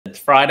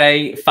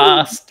Friday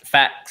Fast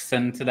Facts,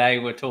 and today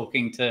we're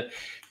talking to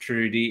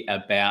Trudi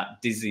about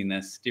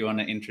dizziness. Do you want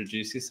to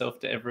introduce yourself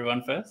to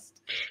everyone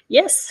first?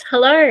 Yes,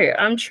 hello,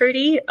 I'm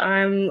Trudi.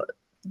 I'm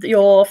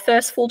your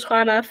first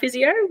full-timer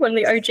physio, one of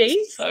the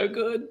OGs. So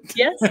good.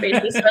 Yes,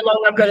 been here so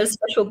long I've got a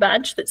special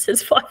badge that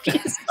says 5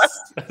 years.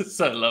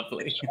 So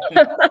lovely.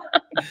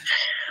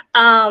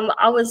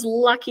 I was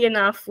lucky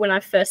enough when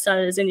I first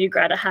started as a new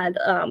grad, I had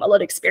a lot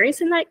of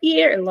experience in that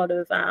year and a lot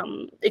of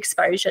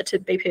exposure to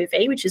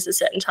BPV, which is a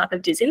certain type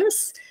of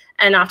dizziness.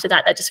 And after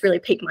that, that just really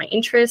piqued my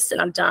interest. And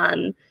I've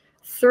done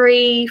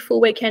 3 full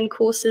weekend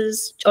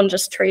courses on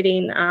just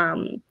treating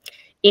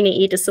inner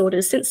ear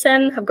disorders since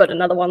then. I've got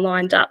another one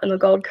lined up in the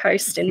Gold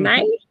Coast in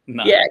May.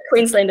 Nice. Yeah,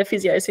 Queenslander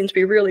physio seems to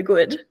be really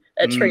good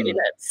at treating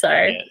it.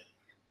 So,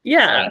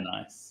 yeah. So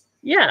nice.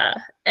 Yeah.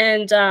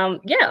 And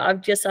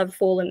I've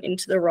fallen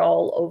into the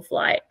role of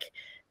like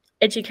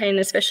educating,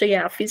 especially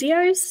our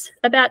physios,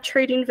 about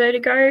treating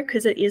vertigo,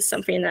 because it is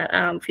something that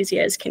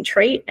physios can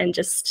treat, and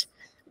just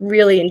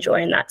really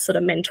enjoying that sort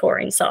of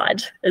mentoring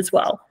side as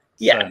well.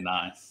 Yeah. So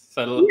nice.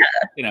 So,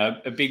 you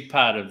know, a big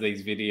part of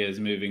these videos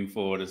moving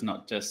forward is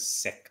not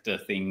just sector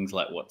things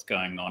like what's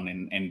going on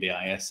in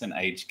NDIS and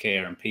aged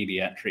care and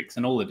pediatrics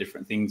and all the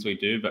different things we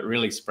do, but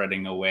really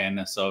spreading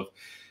awareness of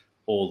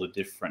all the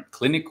different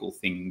clinical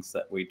things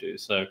that we do.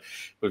 So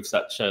we've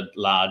such a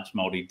large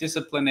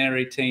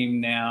multidisciplinary team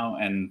now,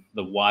 and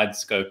the wide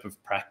scope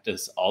of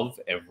practice of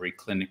every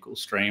clinical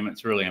stream.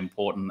 It's really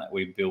important that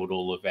we build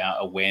all of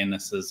our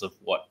awarenesses of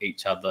what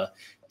each other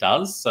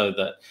does, so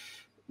that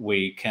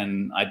we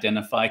can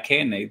identify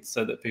care needs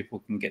so that people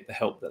can get the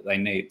help that they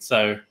need.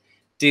 So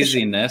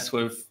dizziness,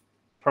 we've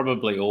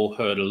probably all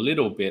heard a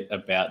little bit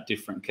about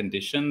different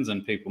conditions,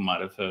 and people might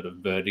have heard of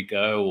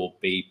vertigo or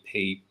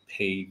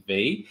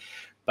BPPV,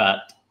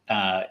 but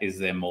is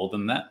there more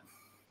than that?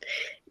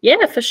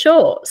 Yeah, for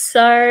sure.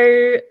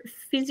 So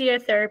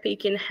physiotherapy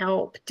can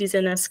help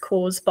dizziness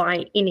caused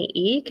by inner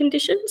ear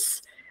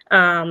conditions.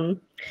 I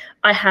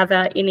have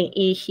our inner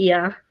ear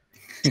here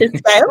to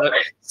sale.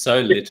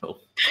 So little.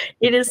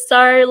 It is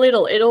so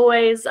little. It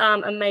always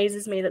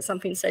amazes me that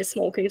something so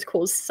small can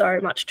cause so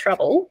much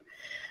trouble.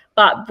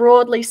 But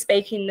broadly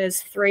speaking,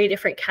 there's 3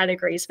 different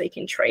categories we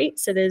can treat.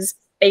 So there's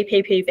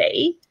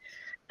BPPV,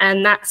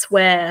 and that's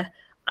where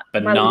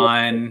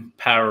benign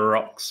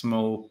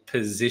paroxysmal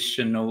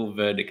positional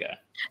vertigo.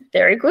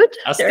 Very good.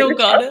 I still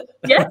got it.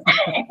 Yeah.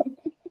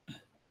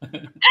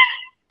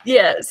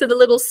 Yeah. So the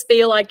little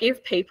spiel I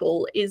give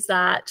people is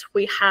that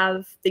we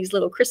have these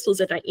little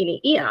crystals in our inner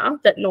ear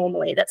that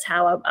normally that's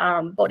how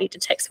our body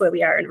detects where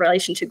we are in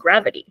relation to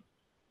gravity.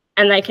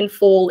 And they can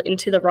fall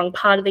into the wrong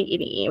part of the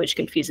inner ear, which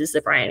confuses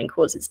the brain and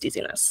causes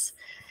dizziness.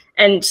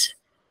 And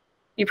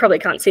you probably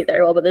can't see it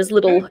very well, but there's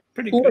little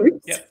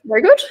loops. Yep.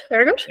 Very good,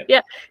 very good. Yep.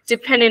 Yeah,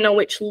 depending on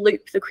which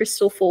loop the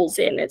crystal falls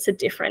in, it's a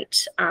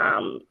different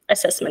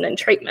assessment and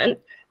treatment.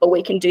 But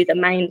we can do the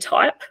main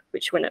type,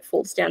 which when it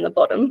falls down the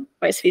bottom,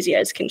 most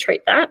physios can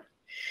treat that.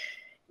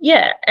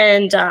 Yeah,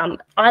 and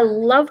I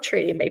love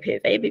treating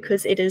BPV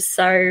because it is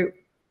so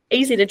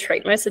easy to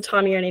treat. Most of the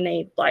time you only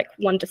need like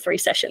 1 to 3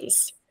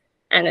 sessions.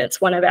 And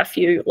it's one of our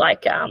few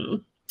like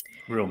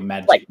real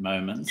magic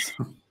moments.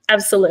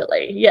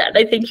 Absolutely. Yeah,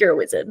 they think you're a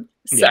wizard.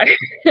 So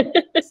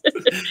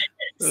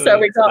so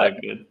we got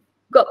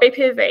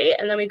BPV,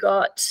 and then we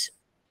got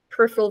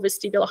peripheral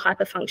vestibular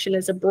hyperfunction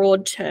as a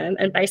broad term,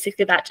 and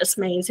basically that just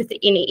means if the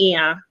inner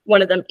ear,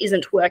 one of them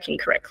isn't working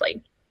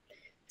correctly.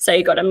 So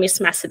you got a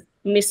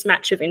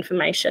mismatch of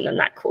information, and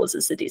that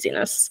causes the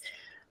dizziness.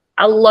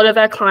 A lot of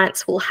our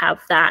clients will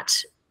have that,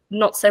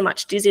 not so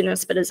much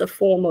dizziness, but as a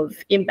form of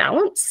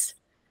imbalance,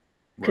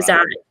 because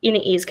our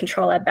inner ears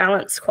control our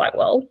balance quite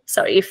well.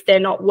 So if they're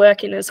not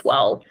working as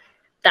well,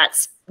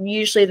 that's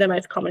usually the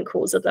most common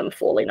cause of them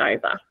falling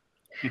over.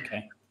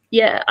 Okay.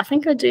 Yeah, I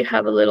think I do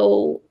have a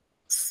little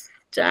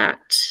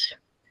stat.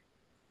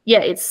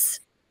 Yeah,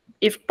 it's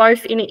if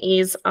both inner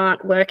ears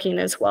aren't working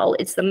as well,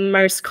 it's the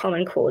most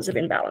common cause of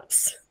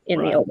imbalance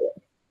in the organ.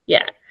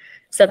 Yeah,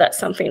 so that's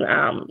something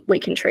we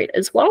can treat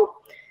as well.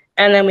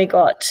 And then we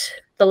got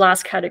the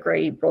last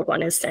category, broad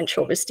one, is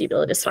central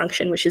vestibular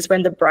dysfunction, which is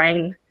when the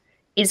brain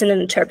isn't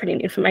interpreting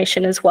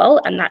information as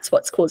well, and that's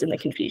what's causing the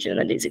confusion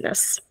and the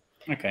dizziness.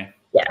 Okay.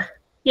 Yeah.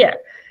 Yeah.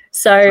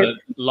 So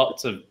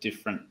lots of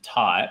different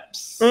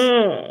types.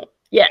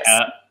 Yes.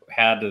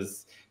 How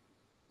does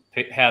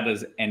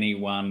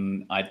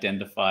anyone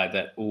identify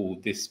that, oh,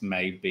 this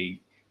may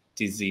be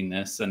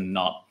dizziness and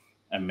not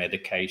a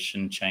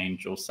medication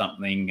change or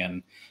something,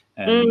 and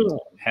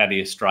how do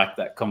you strike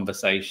that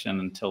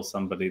conversation and tell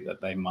somebody that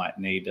they might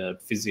need a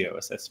physio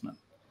assessment?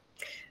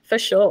 For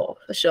sure,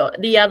 for sure.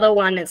 The other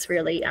one that's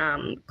really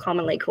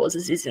commonly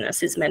causes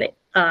dizziness is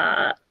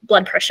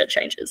blood pressure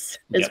changes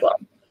as well.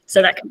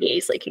 So that can be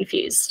easily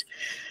confused.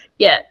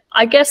 Yeah,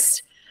 I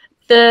guess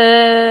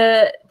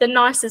the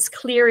nicest,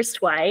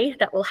 clearest way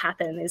that will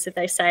happen is if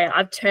they say,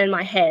 I've turned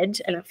my head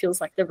and it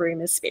feels like the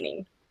room is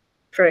spinning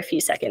for a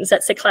few seconds.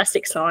 That's a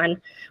classic sign.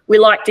 We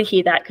like to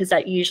hear that because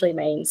that usually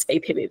means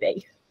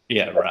BPPV.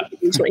 Yeah, right.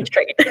 Usually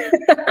treat.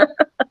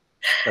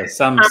 So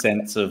some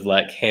sense of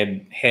like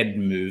head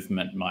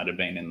movement might have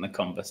been in the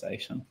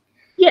conversation.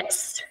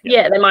 Yes.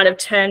 Yeah, they might have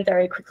turned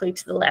very quickly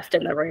to the left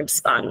and the room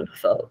spun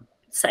for,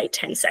 say,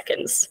 10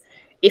 seconds.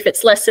 If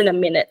it's less than a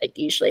minute, it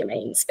usually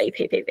means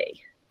BPPV.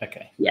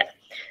 Okay. Yeah.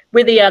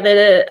 With the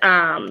other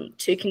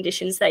two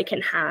conditions, they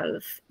can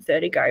have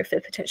vertigo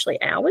for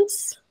potentially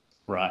hours.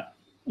 Right.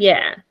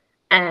 Yeah.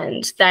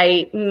 And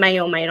they may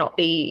or may not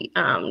be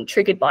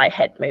triggered by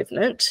head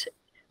movement.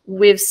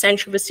 With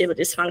central vestibular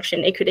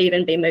dysfunction, it could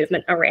even be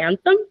movement around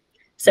them.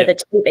 So the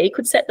TV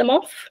could set them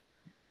off,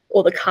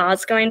 or the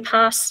cars going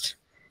past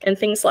and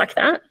things like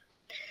that.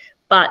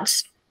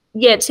 But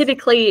yeah,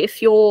 typically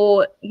if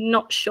you're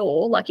not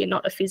sure, like you're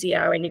not a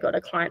physio and you've got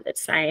a client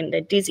that's saying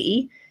they're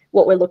dizzy,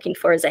 what we're looking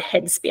for is a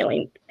head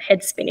spinning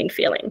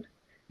feeling.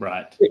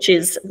 Right. Which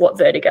is what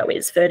vertigo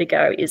is.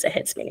 Vertigo is a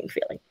head spinning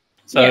feeling.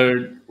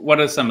 So what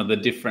are some of the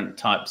different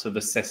types of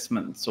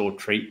assessments or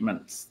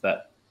treatments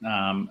that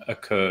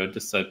occur,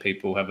 just so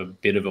people have a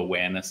bit of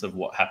awareness of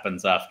what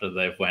happens after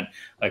they've went,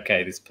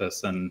 okay, this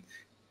person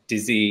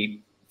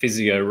dizzy,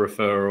 physio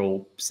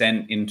referral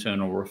sent,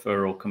 internal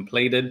referral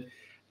completed.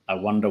 I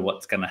wonder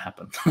what's going to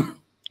happen.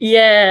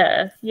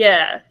 Yeah.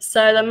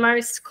 So the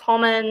most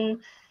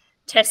common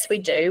test we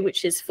do,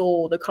 which is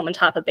for the common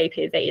type of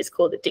BPV, is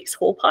called the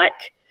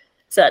Dix-Hallpike.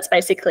 So that's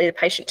basically the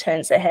patient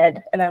turns their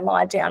head and then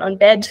lie down on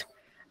bed,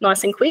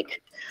 nice and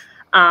quick.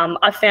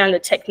 I found the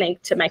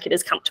technique to make it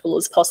as comfortable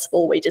as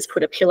possible. We just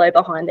put a pillow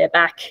behind their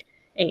back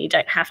and you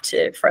don't have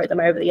to throw them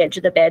over the edge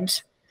of the bed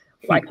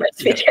like most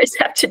videos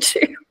have to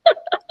do.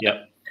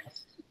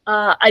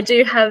 I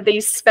do have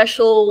these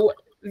special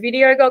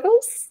video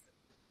goggles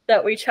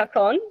that we chuck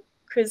on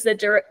because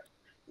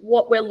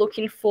what we're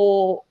looking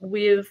for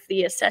with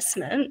the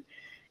assessment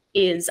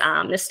is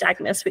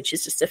nystagmus, which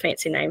is just a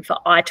fancy name for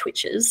eye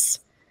twitches.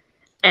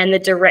 And the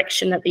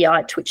direction that the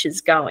eye twitch is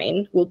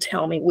going will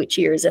tell me which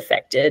ear is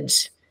affected,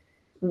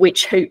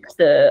 which hoop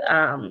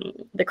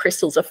the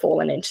crystals are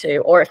fallen into,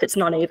 or if it's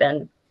not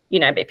even,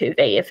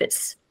 BPV, if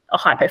it's a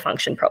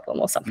hypofunction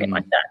problem or something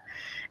like that.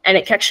 And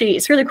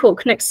it's really cool.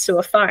 It connects to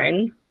a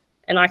phone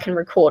and I can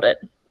record it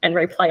and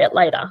replay it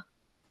later.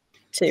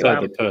 So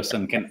the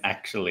person can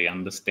actually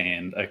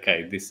understand,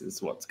 okay, this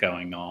is what's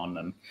going on,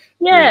 and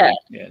and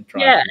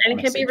it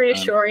can be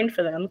reassuring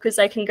for them because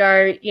they can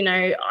go,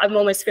 I'm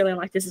almost feeling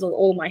like this is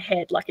all my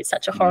head, like it's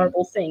such a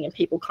horrible thing and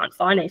people can't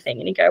find anything.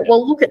 And you go,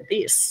 well, look at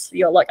this.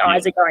 Your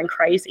eyes are going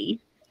crazy.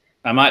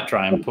 I might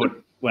try and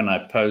put, when I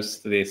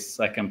post this,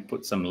 I can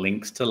put some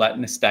links to like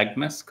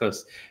nystagmus,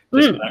 because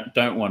just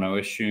don't want to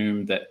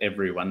assume that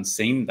everyone's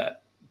seen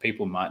that.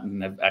 People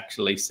mightn't have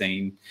actually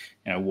seen,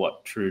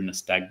 what true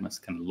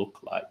nystagmus can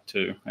look like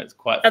too. It's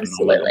quite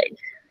phenomenal.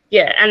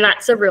 Yeah, and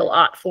that's a real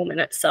art form in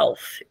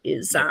itself,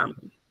 is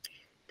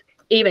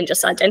even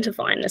just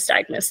identifying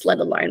nystagmus, let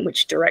alone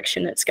which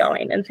direction it's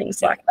going and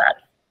things like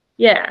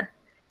that.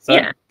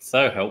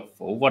 So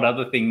helpful. What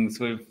other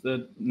things with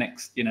the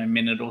next,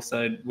 minute or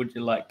so would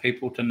you like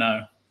people to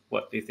know?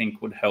 What do you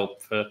think would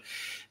help for,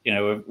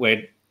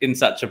 we're in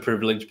such a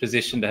privileged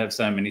position to have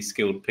so many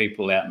skilled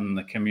people out in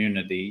the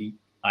community,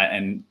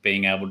 and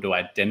being able to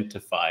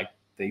identify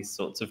these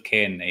sorts of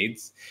care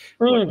needs.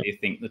 What do you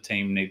think the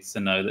team needs to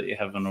know that you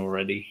haven't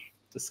already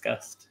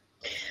discussed?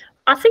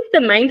 I think the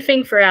main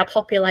thing for our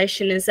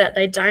population is that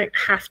they don't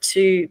have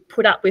to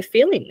put up with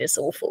feeling this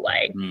awful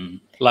way.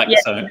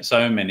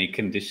 So many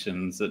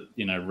conditions that,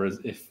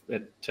 if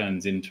it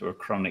turns into a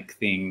chronic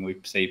thing, we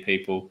see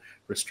people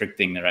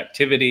restricting their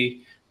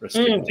activity,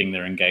 restricting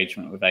their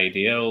engagement with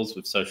ADLs,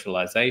 with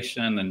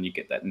socialization, and you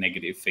get that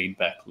negative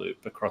feedback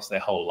loop across their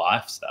whole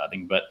life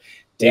starting. But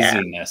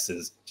dizziness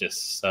is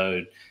just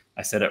so,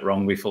 I said it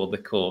wrong before the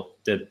call,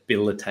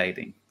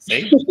 debilitating.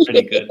 See,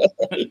 pretty good.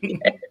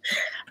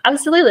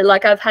 Absolutely.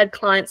 Like I've had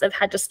clients that have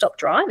had to stop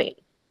driving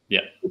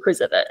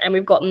because of it, and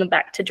we've gotten them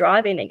back to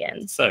driving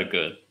again. So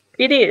good.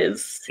 It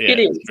is. Yeah,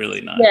 it's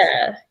really nice.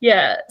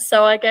 Yeah.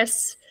 So I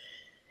guess,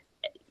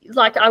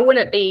 like, I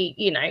wouldn't be,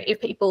 if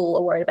people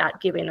are worried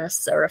about giving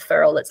us a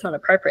referral that's not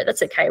appropriate,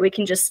 that's okay. We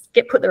can just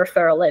put the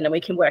referral in and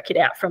we can work it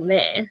out from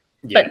there.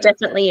 Yeah. But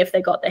definitely if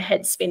they got the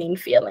head spinning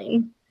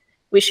feeling,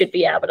 we should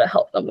be able to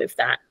help them with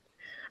that.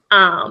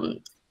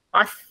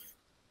 I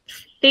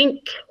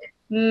think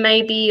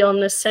maybe on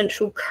the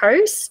Central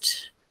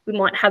Coast, we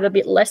might have a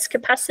bit less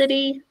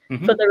capacity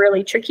for the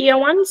really trickier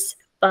ones.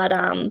 But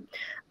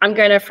I'm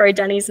going to throw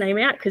Danny's name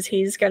out because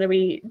he's going to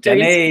be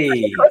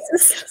doing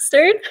courses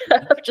soon.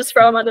 Just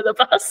throw him under the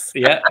bus.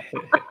 Yeah,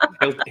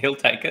 he'll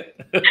take it.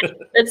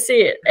 That's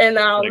it. And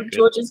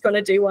George is going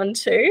to do one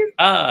too.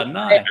 Ah,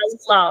 nice.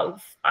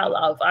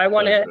 I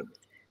want to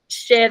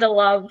share the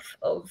love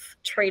of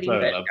treating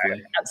Vertigo.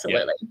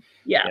 Absolutely.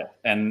 Yeah.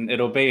 And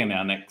it'll be in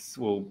our next,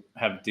 we'll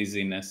have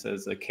dizziness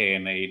as a care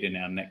need in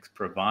our next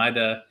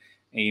provider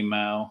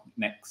email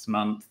next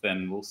month.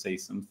 And we'll see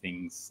some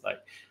things like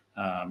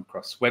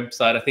across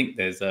website. I think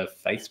there's a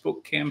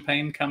Facebook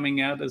campaign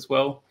coming out as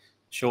well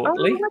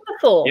shortly. Oh,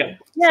 wonderful.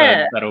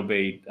 So that'll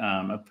be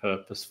a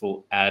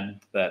purposeful ad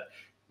that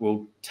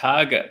we'll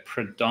target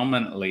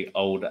predominantly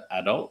older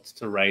adults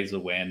to raise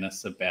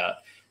awareness about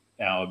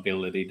our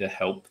ability to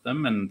help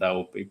them, and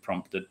they'll be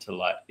prompted to,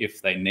 like,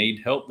 if they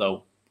need help,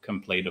 they'll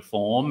complete a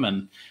form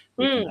and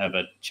we can have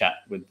a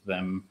chat with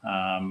them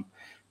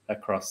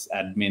across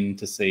admin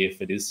to see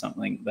if it is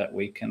something that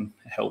we can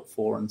help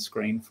for and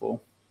screen for.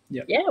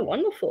 Yep. Yeah,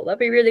 wonderful. That'd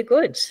be really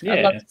good. Yeah,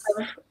 I'd love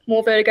to have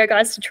more vertigo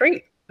guys to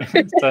treat.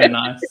 So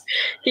nice.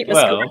 Keep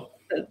the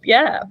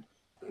yeah.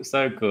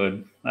 So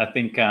good. I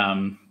think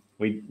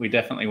we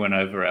definitely went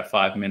over our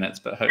 5 minutes,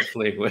 but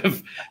hopefully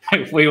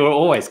we were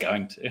always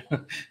going to.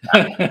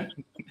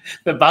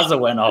 The buzzer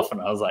went off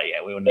and I was like,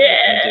 yeah, we were never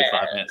going to do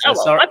 5 minutes. So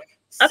sorry.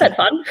 I've had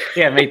fun.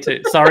 Yeah, me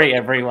too. Sorry,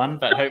 everyone,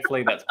 but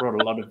hopefully that's brought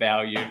a lot of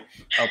value.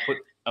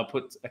 I'll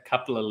put a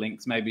couple of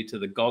links maybe to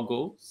the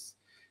goggles,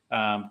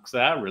 because they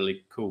are a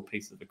really cool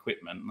piece of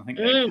equipment. I think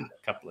they're a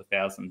couple of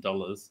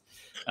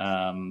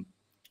 $1,000.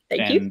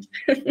 Thank you.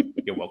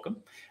 You're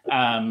welcome.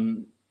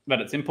 But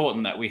it's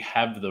important that we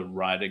have the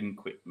right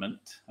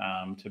equipment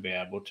to be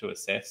able to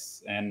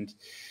assess, and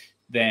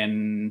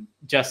then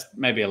just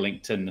maybe a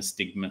link to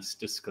Nystagmus,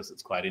 just because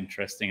it's quite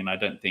interesting, and I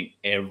don't think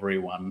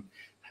everyone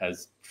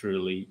has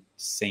truly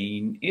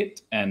seen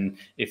it. And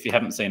if you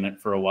haven't seen it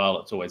for a while,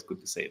 it's always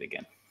good to see it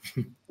again.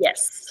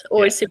 Yes,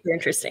 always super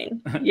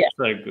interesting. Yeah,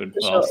 so good.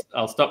 Well, sure.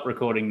 I'll stop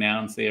recording now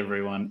and see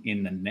everyone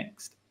in the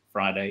next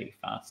Friday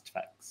Fast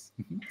Facts.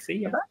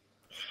 See ya.